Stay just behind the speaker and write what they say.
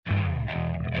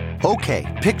Okay,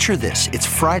 picture this. It's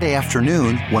Friday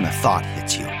afternoon when a thought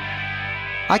hits you.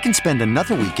 I can spend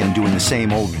another weekend doing the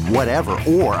same old whatever,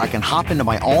 or I can hop into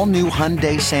my all-new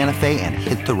Hyundai Santa Fe and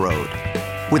hit the road.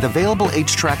 With available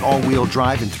H-Track all-wheel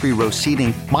drive and 3-row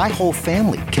seating, my whole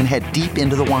family can head deep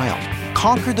into the wild.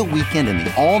 Conquer the weekend in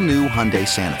the all-new Hyundai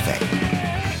Santa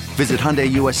Fe. Visit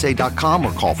HyundaiUSA.com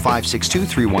or call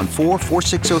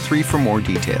 562-314-4603 for more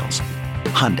details.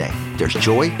 Hyundai, there's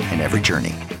joy in every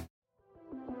journey.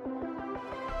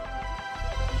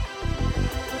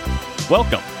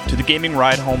 Welcome to the Gaming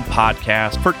Ride Home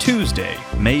podcast for Tuesday,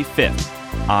 May 5th.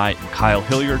 I am Kyle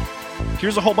Hilliard.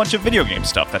 Here's a whole bunch of video game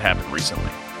stuff that happened recently.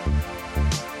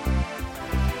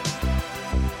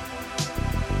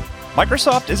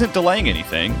 Microsoft isn't delaying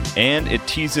anything, and it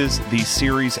teases the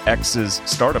Series X's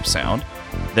startup sound.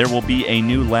 There will be a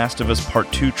new Last of Us Part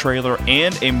 2 trailer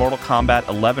and a Mortal Kombat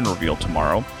 11 reveal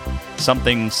tomorrow.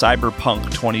 Something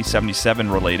Cyberpunk 2077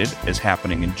 related is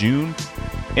happening in June.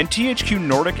 And THQ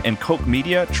Nordic and Koch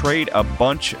Media trade a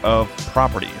bunch of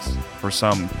properties for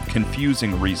some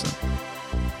confusing reason.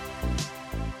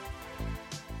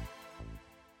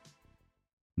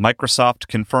 Microsoft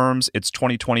confirms its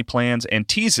 2020 plans and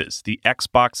teases the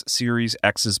Xbox Series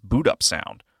X's boot-up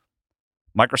sound.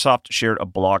 Microsoft shared a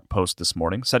blog post this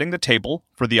morning setting the table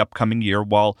for the upcoming year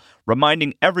while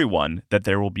reminding everyone that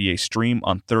there will be a stream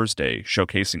on Thursday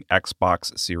showcasing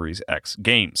Xbox Series X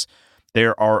games.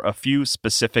 There are a few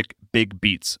specific big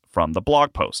beats from the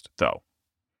blog post, though.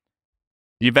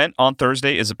 The event on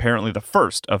Thursday is apparently the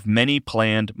first of many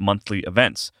planned monthly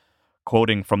events.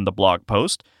 Quoting from the blog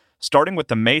post, starting with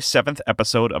the May 7th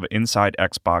episode of Inside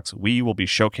Xbox, we will be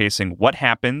showcasing what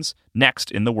happens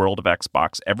next in the world of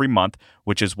Xbox every month,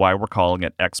 which is why we're calling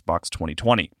it Xbox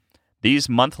 2020. These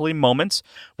monthly moments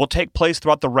will take place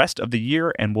throughout the rest of the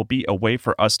year and will be a way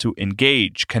for us to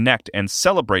engage, connect, and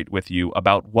celebrate with you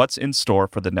about what's in store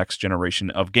for the next generation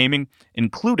of gaming,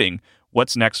 including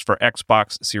what's next for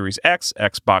Xbox Series X,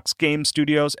 Xbox Game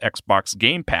Studios, Xbox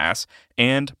Game Pass,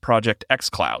 and Project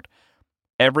xCloud.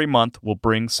 Every month will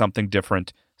bring something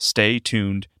different. Stay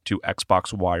tuned to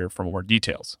Xbox Wire for more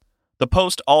details. The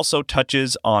post also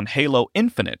touches on Halo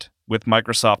Infinite, with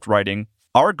Microsoft writing,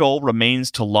 "Our goal remains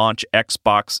to launch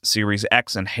Xbox Series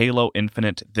X and Halo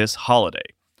Infinite this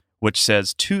holiday," which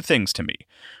says two things to me.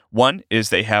 One is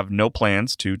they have no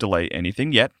plans to delay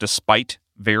anything yet, despite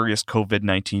various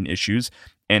COVID-19 issues.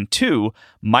 And two,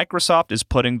 Microsoft is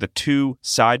putting the two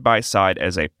side by side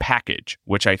as a package,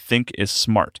 which I think is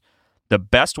smart. The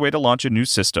best way to launch a new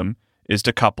system is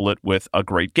to couple it with a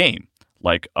great game,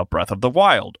 like a Breath of the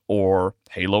Wild or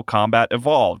Halo Combat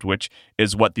Evolved, which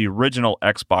is what the original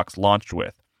Xbox launched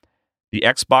with. The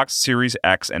Xbox Series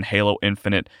X and Halo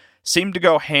Infinite seem to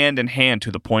go hand in hand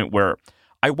to the point where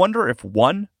I wonder if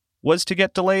one was to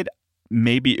get delayed,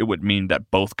 maybe it would mean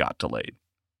that both got delayed.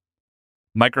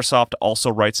 Microsoft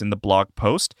also writes in the blog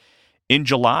post, "In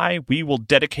July, we will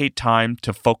dedicate time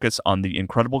to focus on the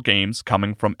incredible games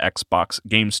coming from Xbox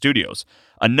Game Studios.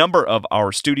 A number of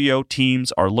our studio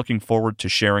teams are looking forward to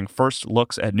sharing first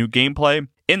looks at new gameplay,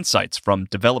 insights from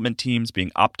development teams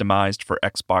being optimized for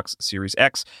Xbox Series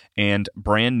X, and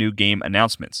brand new game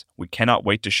announcements. We cannot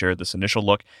wait to share this initial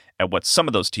look at what some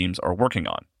of those teams are working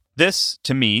on." This,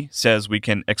 to me, says we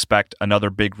can expect another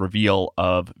big reveal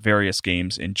of various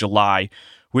games in July,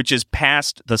 which is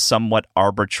past the somewhat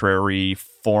arbitrary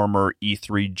former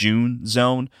E3 June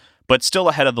zone, but still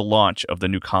ahead of the launch of the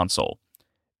new console.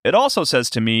 It also says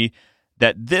to me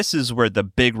that this is where the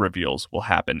big reveals will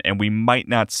happen, and we might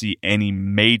not see any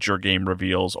major game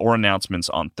reveals or announcements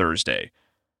on Thursday.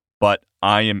 But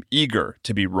I am eager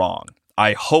to be wrong.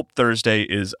 I hope Thursday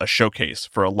is a showcase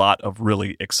for a lot of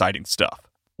really exciting stuff.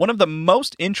 One of the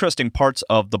most interesting parts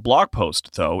of the blog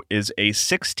post, though, is a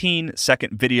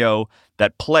 16-second video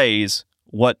that plays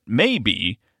what may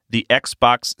be the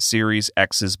Xbox Series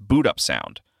X's boot-up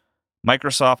sound.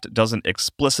 Microsoft doesn't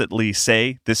explicitly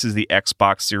say this is the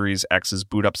Xbox Series X's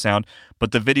boot-up sound,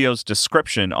 but the video's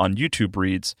description on YouTube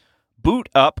reads, "Boot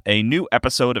up a new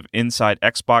episode of Inside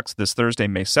Xbox this Thursday,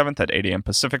 May 7th at 8 a.m.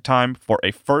 Pacific Time for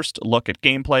a first look at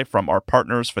gameplay from our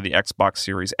partners for the Xbox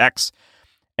Series X."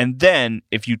 And then,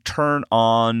 if you turn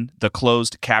on the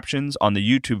closed captions on the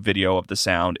YouTube video of the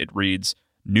sound, it reads,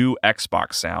 "New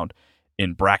Xbox sound,"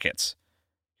 in brackets.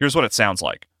 Here's what it sounds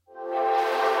like.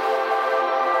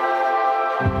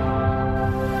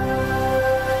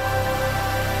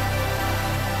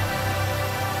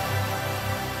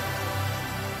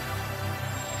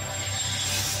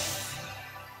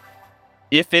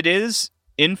 If it is,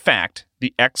 in fact,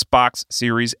 the Xbox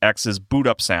Series X's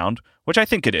boot-up sound, which I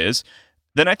think it is,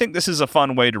 then I think this is a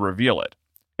fun way to reveal it.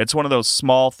 It's one of those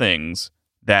small things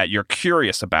that you're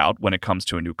curious about when it comes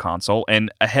to a new console.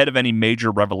 And ahead of any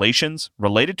major revelations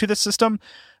related to the system,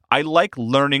 I like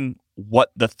learning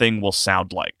what the thing will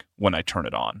sound like when I turn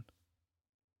it on.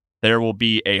 There will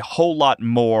be a whole lot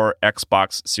more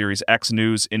Xbox Series X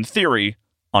news, in theory,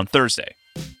 on Thursday.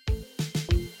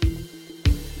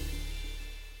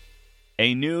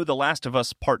 A new The Last of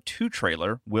Us Part 2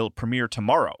 trailer will premiere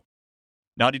tomorrow.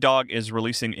 Naughty Dog is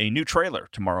releasing a new trailer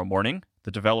tomorrow morning.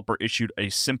 The developer issued a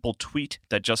simple tweet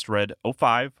that just read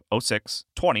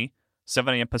 05:06:20,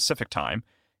 7 a.m. Pacific time,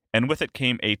 and with it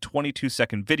came a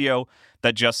 22-second video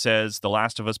that just says The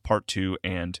Last of Us Part 2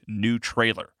 and new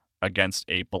trailer against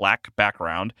a black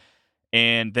background,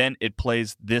 and then it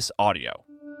plays this audio.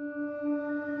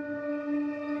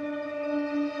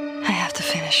 I have to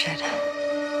finish it.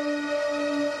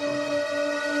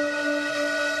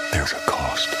 There's a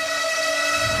cost.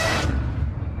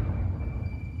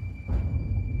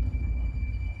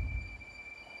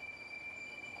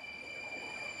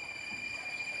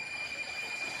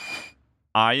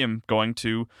 I am going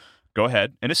to go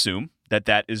ahead and assume that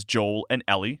that is Joel and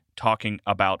Ellie talking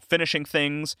about finishing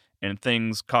things and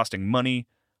things costing money.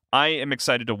 I am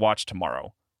excited to watch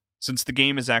tomorrow. Since the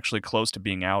game is actually close to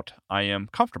being out, I am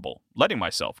comfortable letting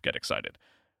myself get excited.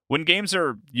 When games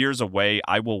are years away,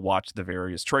 I will watch the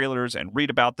various trailers and read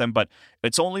about them, but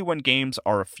it's only when games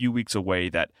are a few weeks away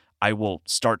that I will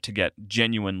start to get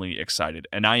genuinely excited,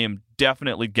 and I am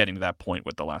definitely getting to that point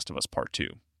with The Last of Us Part 2.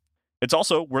 It's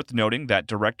also worth noting that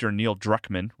director Neil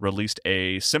Druckmann released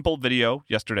a simple video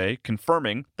yesterday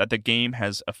confirming that the game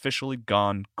has officially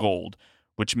gone gold,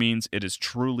 which means it is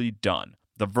truly done.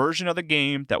 The version of the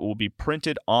game that will be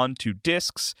printed onto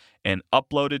discs and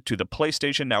uploaded to the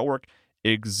PlayStation Network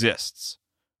exists,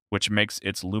 which makes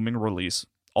its looming release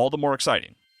all the more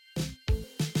exciting.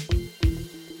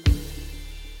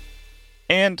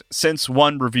 And since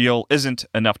one reveal isn't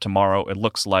enough tomorrow, it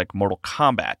looks like Mortal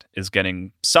Kombat is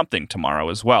getting something tomorrow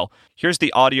as well. Here's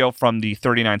the audio from the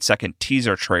 39-second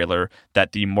teaser trailer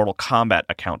that the Mortal Kombat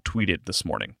account tweeted this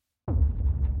morning.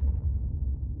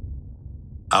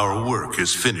 Our work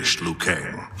is finished, Liu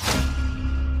Kang.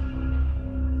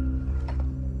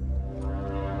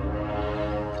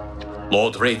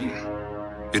 Lord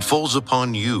Raiden. It falls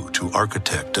upon you to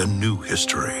architect a new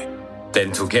history.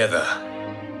 Then together,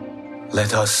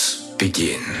 let us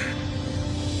begin.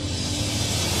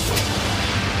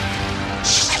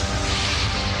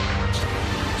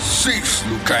 Cease,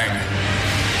 Liu Kang,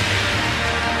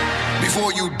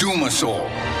 before you doom us all.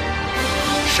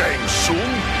 Shang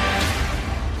Tsung?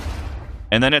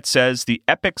 And then it says the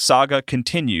epic saga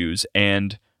continues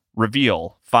and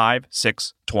reveal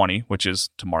 5/6/20, which is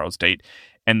tomorrow's date.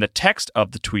 And the text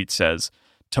of the tweet says,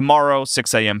 tomorrow,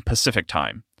 6 a.m. Pacific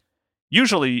time.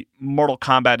 Usually, Mortal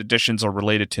Kombat editions are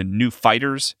related to new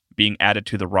fighters being added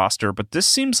to the roster, but this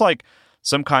seems like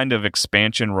some kind of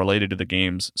expansion related to the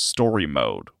game's story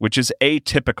mode, which is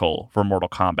atypical for Mortal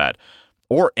Kombat,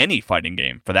 or any fighting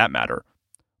game for that matter.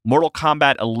 Mortal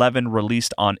Kombat 11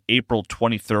 released on April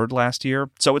 23rd last year,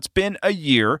 so it's been a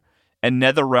year, and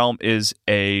NetherRealm is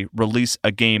a release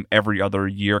a game every other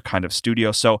year kind of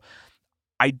studio, so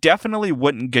I definitely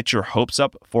wouldn't get your hopes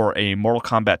up for a Mortal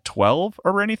Kombat 12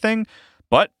 or anything,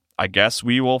 but I guess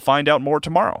we will find out more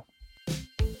tomorrow.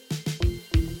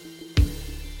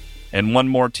 And one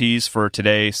more tease for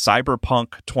today,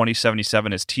 Cyberpunk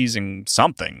 2077 is teasing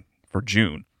something for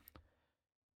June.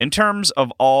 In terms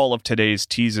of all of today's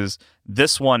teases,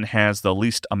 this one has the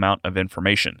least amount of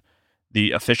information.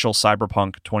 The official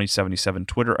Cyberpunk 2077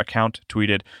 Twitter account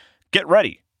tweeted, "Get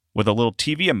ready," with a little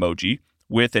TV emoji,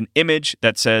 with an image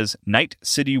that says Night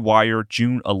City Wire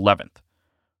June 11th.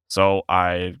 So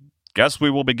I guess we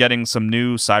will be getting some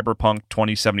new Cyberpunk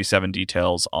 2077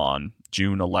 details on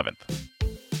June 11th.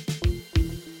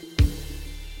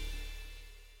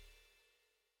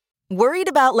 Worried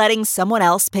about letting someone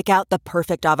else pick out the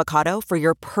perfect avocado for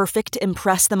your perfect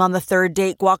impress them on the third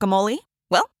date guacamole?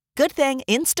 Well, good thing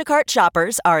Instacart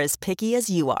shoppers are as picky as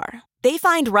you are. They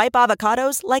find ripe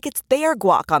avocados like it's their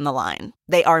guac on the line.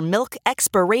 They are milk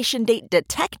expiration date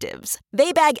detectives.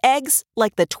 They bag eggs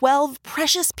like the 12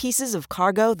 precious pieces of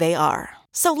cargo they are.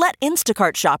 So let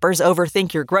Instacart shoppers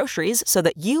overthink your groceries so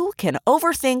that you can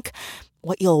overthink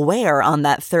what you'll wear on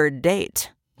that third date.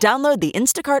 Download the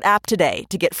Instacart app today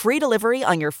to get free delivery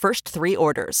on your first 3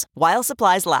 orders, while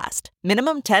supplies last.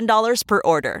 Minimum $10 per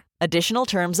order. Additional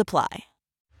terms apply.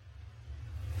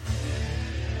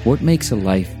 What makes a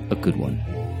life a good one?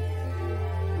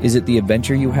 Is it the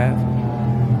adventure you have?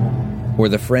 Or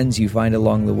the friends you find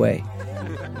along the way?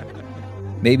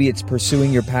 Maybe it's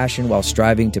pursuing your passion while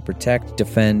striving to protect,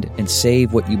 defend, and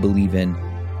save what you believe in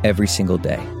every single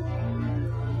day.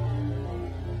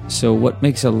 So what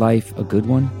makes a life a good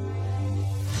one?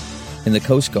 In the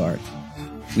Coast Guard,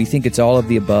 we think it's all of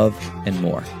the above and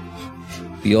more.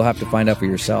 But you'll have to find out for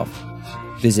yourself.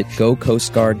 Visit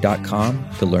gocoastguard.com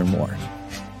to learn more.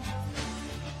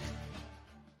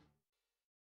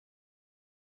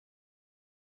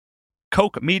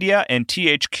 Koch Media and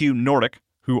THQ Nordic,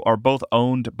 who are both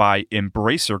owned by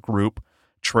Embracer Group,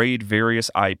 trade various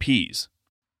IPs.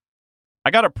 I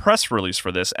got a press release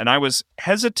for this, and I was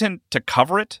hesitant to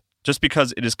cover it just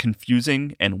because it is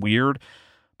confusing and weird.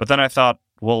 But then I thought,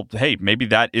 well, hey, maybe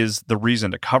that is the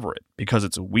reason to cover it, because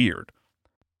it's weird.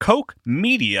 Koch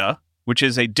Media, which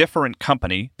is a different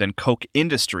company than Koch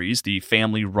Industries, the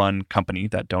family-run company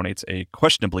that donates a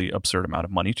questionably absurd amount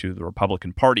of money to the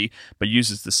Republican Party, but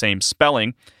uses the same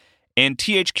spelling, and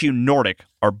THQ Nordic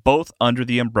are both under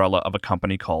the umbrella of a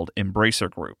company called Embracer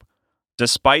Group.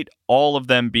 Despite all of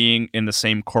them being in the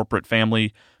same corporate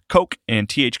family, Koch and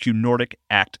THQ Nordic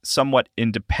act somewhat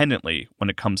independently when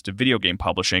it comes to video game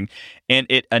publishing, and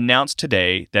it announced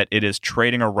today that it is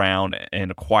trading around and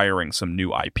acquiring some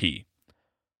new IP.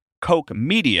 Koch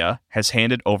Media has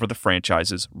handed over the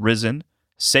franchises Risen,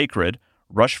 Sacred,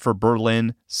 Rush for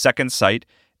Berlin, Second Sight,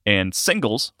 and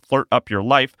Singles, Flirt Up Your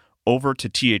Life, over to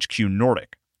THQ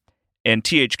Nordic. And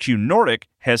THQ Nordic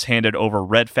has handed over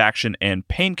Red Faction and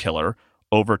Painkiller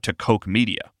over to Koch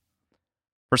Media.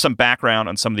 For some background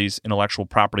on some of these intellectual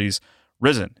properties,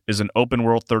 Risen is an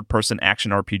open-world third-person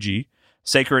action RPG.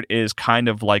 Sacred is kind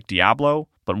of like Diablo,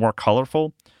 but more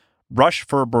colorful. Rush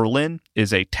for Berlin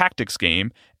is a tactics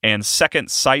game, and Second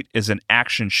Sight is an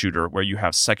action shooter where you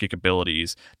have psychic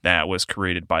abilities that was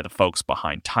created by the folks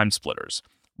behind Timesplitters.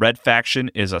 Red Faction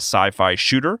is a sci-fi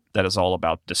shooter that is all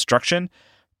about destruction.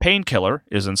 Painkiller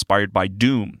is inspired by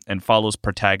Doom and follows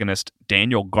protagonist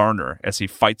Daniel Garner as he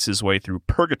fights his way through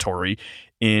purgatory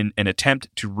in an attempt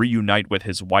to reunite with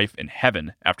his wife in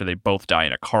heaven after they both die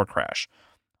in a car crash.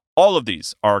 All of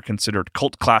these are considered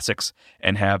cult classics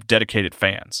and have dedicated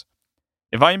fans.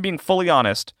 If I am being fully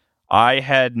honest, I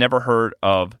had never heard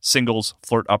of Singles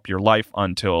Flirt Up Your Life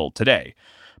until today,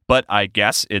 but I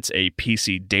guess it's a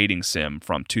PC dating sim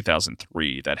from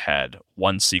 2003 that had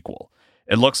one sequel.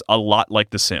 It looks a lot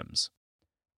like The Sims.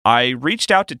 I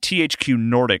reached out to THQ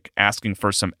Nordic asking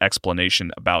for some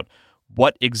explanation about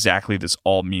what exactly this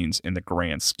all means in the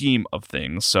grand scheme of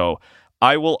things, so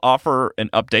I will offer an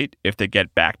update if they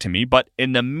get back to me, but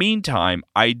in the meantime,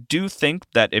 I do think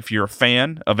that if you're a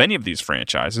fan of any of these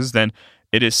franchises, then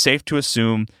it is safe to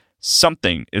assume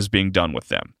something is being done with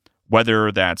them.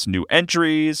 Whether that's new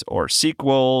entries or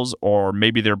sequels, or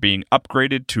maybe they're being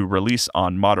upgraded to release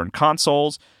on modern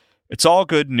consoles, it's all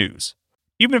good news,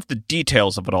 even if the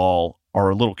details of it all are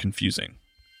a little confusing.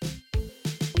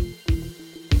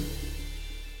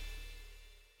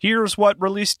 Here's what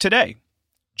released today.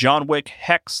 John Wick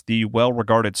Hex, the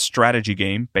well-regarded strategy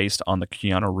game based on the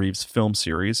Keanu Reeves film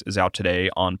series, is out today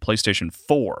on PlayStation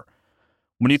 4.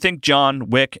 When you think John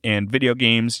Wick and video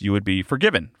games, you would be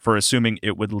forgiven for assuming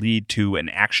it would lead to an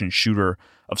action shooter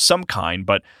of some kind,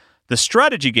 but the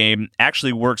strategy game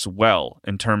actually works well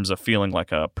in terms of feeling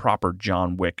like a proper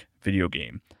John Wick video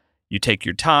game. You take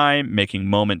your time making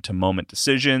moment-to-moment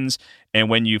decisions, and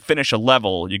when you finish a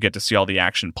level, you get to see all the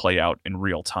action play out in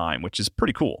real time, which is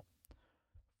pretty cool.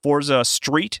 Forza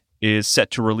Street is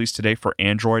set to release today for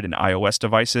Android and iOS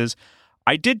devices.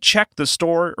 I did check the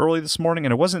store early this morning,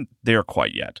 and it wasn't there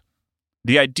quite yet.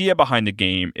 The idea behind the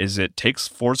game is it takes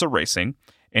Forza Racing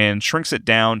and shrinks it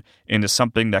down into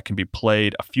something that can be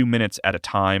played a few minutes at a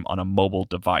time on a mobile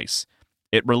device.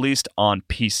 It released on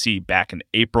PC back in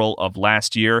April of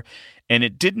last year, and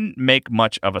it didn't make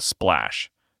much of a splash.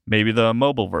 Maybe the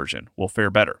mobile version will fare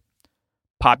better.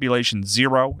 Population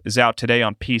Zero is out today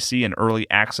on PC in early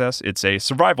access. It's a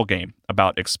survival game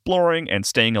about exploring and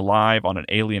staying alive on an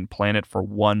alien planet for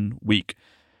 1 week.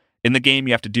 In the game,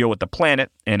 you have to deal with the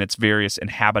planet and its various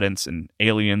inhabitants and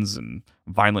aliens and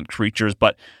violent creatures,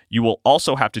 but you will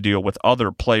also have to deal with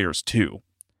other players too.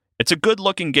 It's a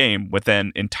good-looking game with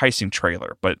an enticing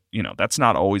trailer, but, that's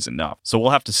not always enough, so we'll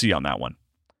have to see on that one.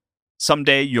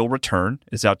 Someday You'll Return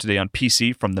is out today on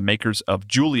PC from the makers of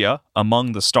Julia,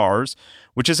 Among the Stars,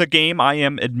 which is a game I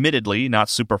am admittedly not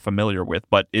super familiar with,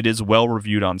 but it is well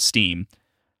reviewed on Steam.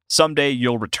 Someday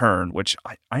You'll Return, which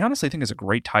I honestly think is a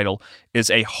great title,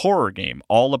 is a horror game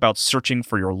all about searching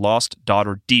for your lost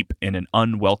daughter deep in an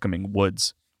unwelcoming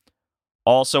woods.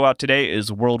 Also out today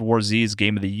is World War Z's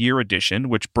Game of the Year edition,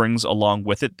 which brings along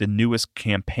with it the newest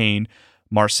campaign,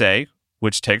 Marseille,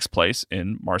 which takes place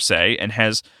in Marseille and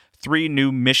has 3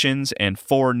 new missions and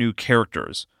 4 new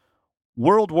characters.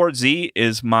 World War Z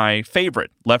is my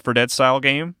favorite Left 4 Dead style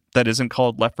game, that isn't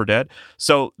called Left 4 Dead,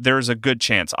 so there's a good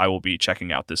chance I will be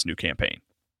checking out this new campaign.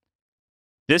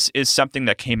 This is something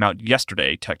that came out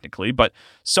yesterday, technically, but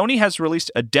Sony has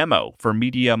released a demo for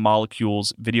Media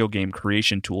Molecule's video game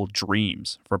creation tool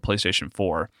Dreams for PlayStation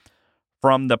 4.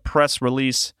 From the press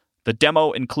release, the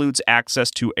demo includes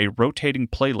access to a rotating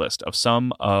playlist of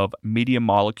some of Media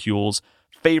Molecule's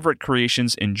favorite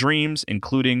creations in Dreams,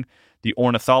 including The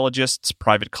Ornithologist's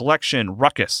Private Collection,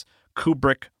 Ruckus,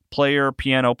 Kubrick, Player,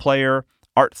 Piano Player,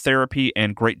 Art Therapy,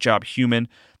 and Great Job Human.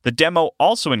 The demo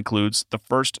also includes the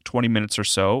first 20 minutes or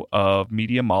so of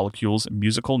Media Molecule's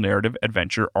musical narrative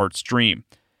adventure Art's Dream,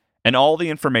 and all the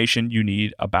information you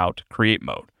need about Create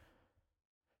Mode.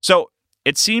 So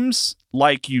it seems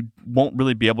like you won't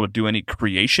really be able to do any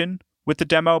creation with the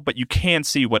demo, but you can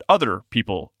see what other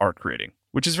people are creating,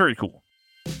 which is very cool.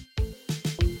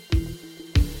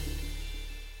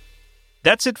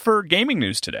 That's it for gaming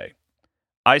news today.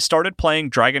 I started playing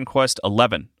Dragon Quest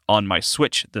XI on my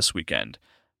Switch this weekend.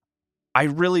 I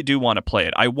really do want to play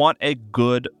it. I want a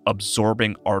good,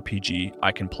 absorbing RPG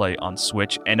I can play on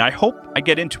Switch, and I hope I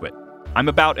get into it. I'm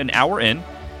about an hour in,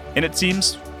 and it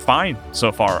seems fine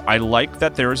so far. I like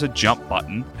that there is a jump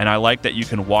button, and I like that you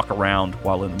can walk around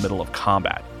while in the middle of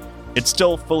combat. It's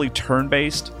still fully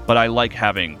turn-based, but I like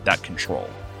having that control.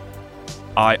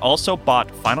 I also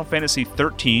bought Final Fantasy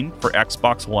XIII for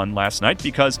Xbox One last night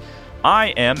because I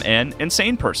am an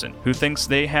insane person who thinks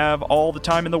they have all the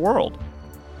time in the world.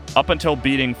 Up until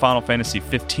beating Final Fantasy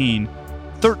 15,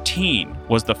 13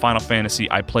 was the Final Fantasy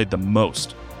I played the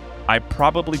most. I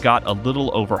probably got a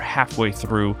little over halfway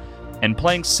through, and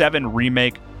playing 7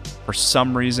 Remake, for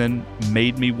some reason,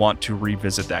 made me want to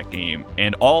revisit that game.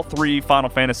 And all 3 Final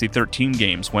Fantasy 13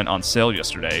 games went on sale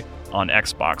yesterday on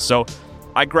Xbox, so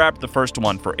I grabbed the first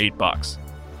one for $8.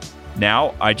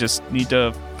 Now, I just need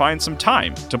to find some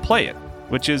time to play it,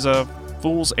 which is a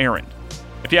fool's errand.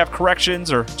 If you have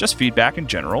corrections or just feedback in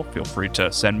general, feel free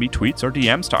to send me tweets or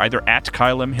DMs to either at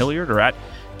Kyle M. Hilliard or at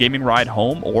Gaming Ride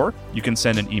Home, or you can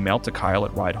send an email to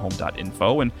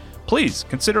kyle@ridehome.info, and please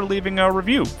consider leaving a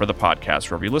review for the podcast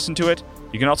wherever you listen to it.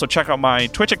 You can also check out my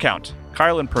Twitch account,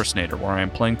 Kyle Impersonator, where I am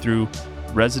playing through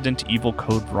Resident Evil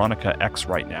Code Veronica X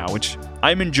right now, which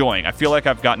I'm enjoying. I feel like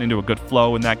I've gotten into a good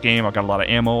flow in that game. I've got a lot of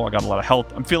ammo, I got a lot of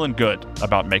health. I'm feeling good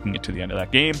about making it to the end of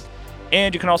that game.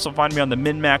 And you can also find me on the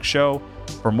Min-Max Show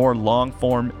for more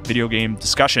long-form video game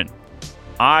discussion.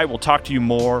 I will talk to you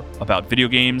more about video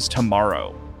games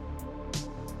tomorrow.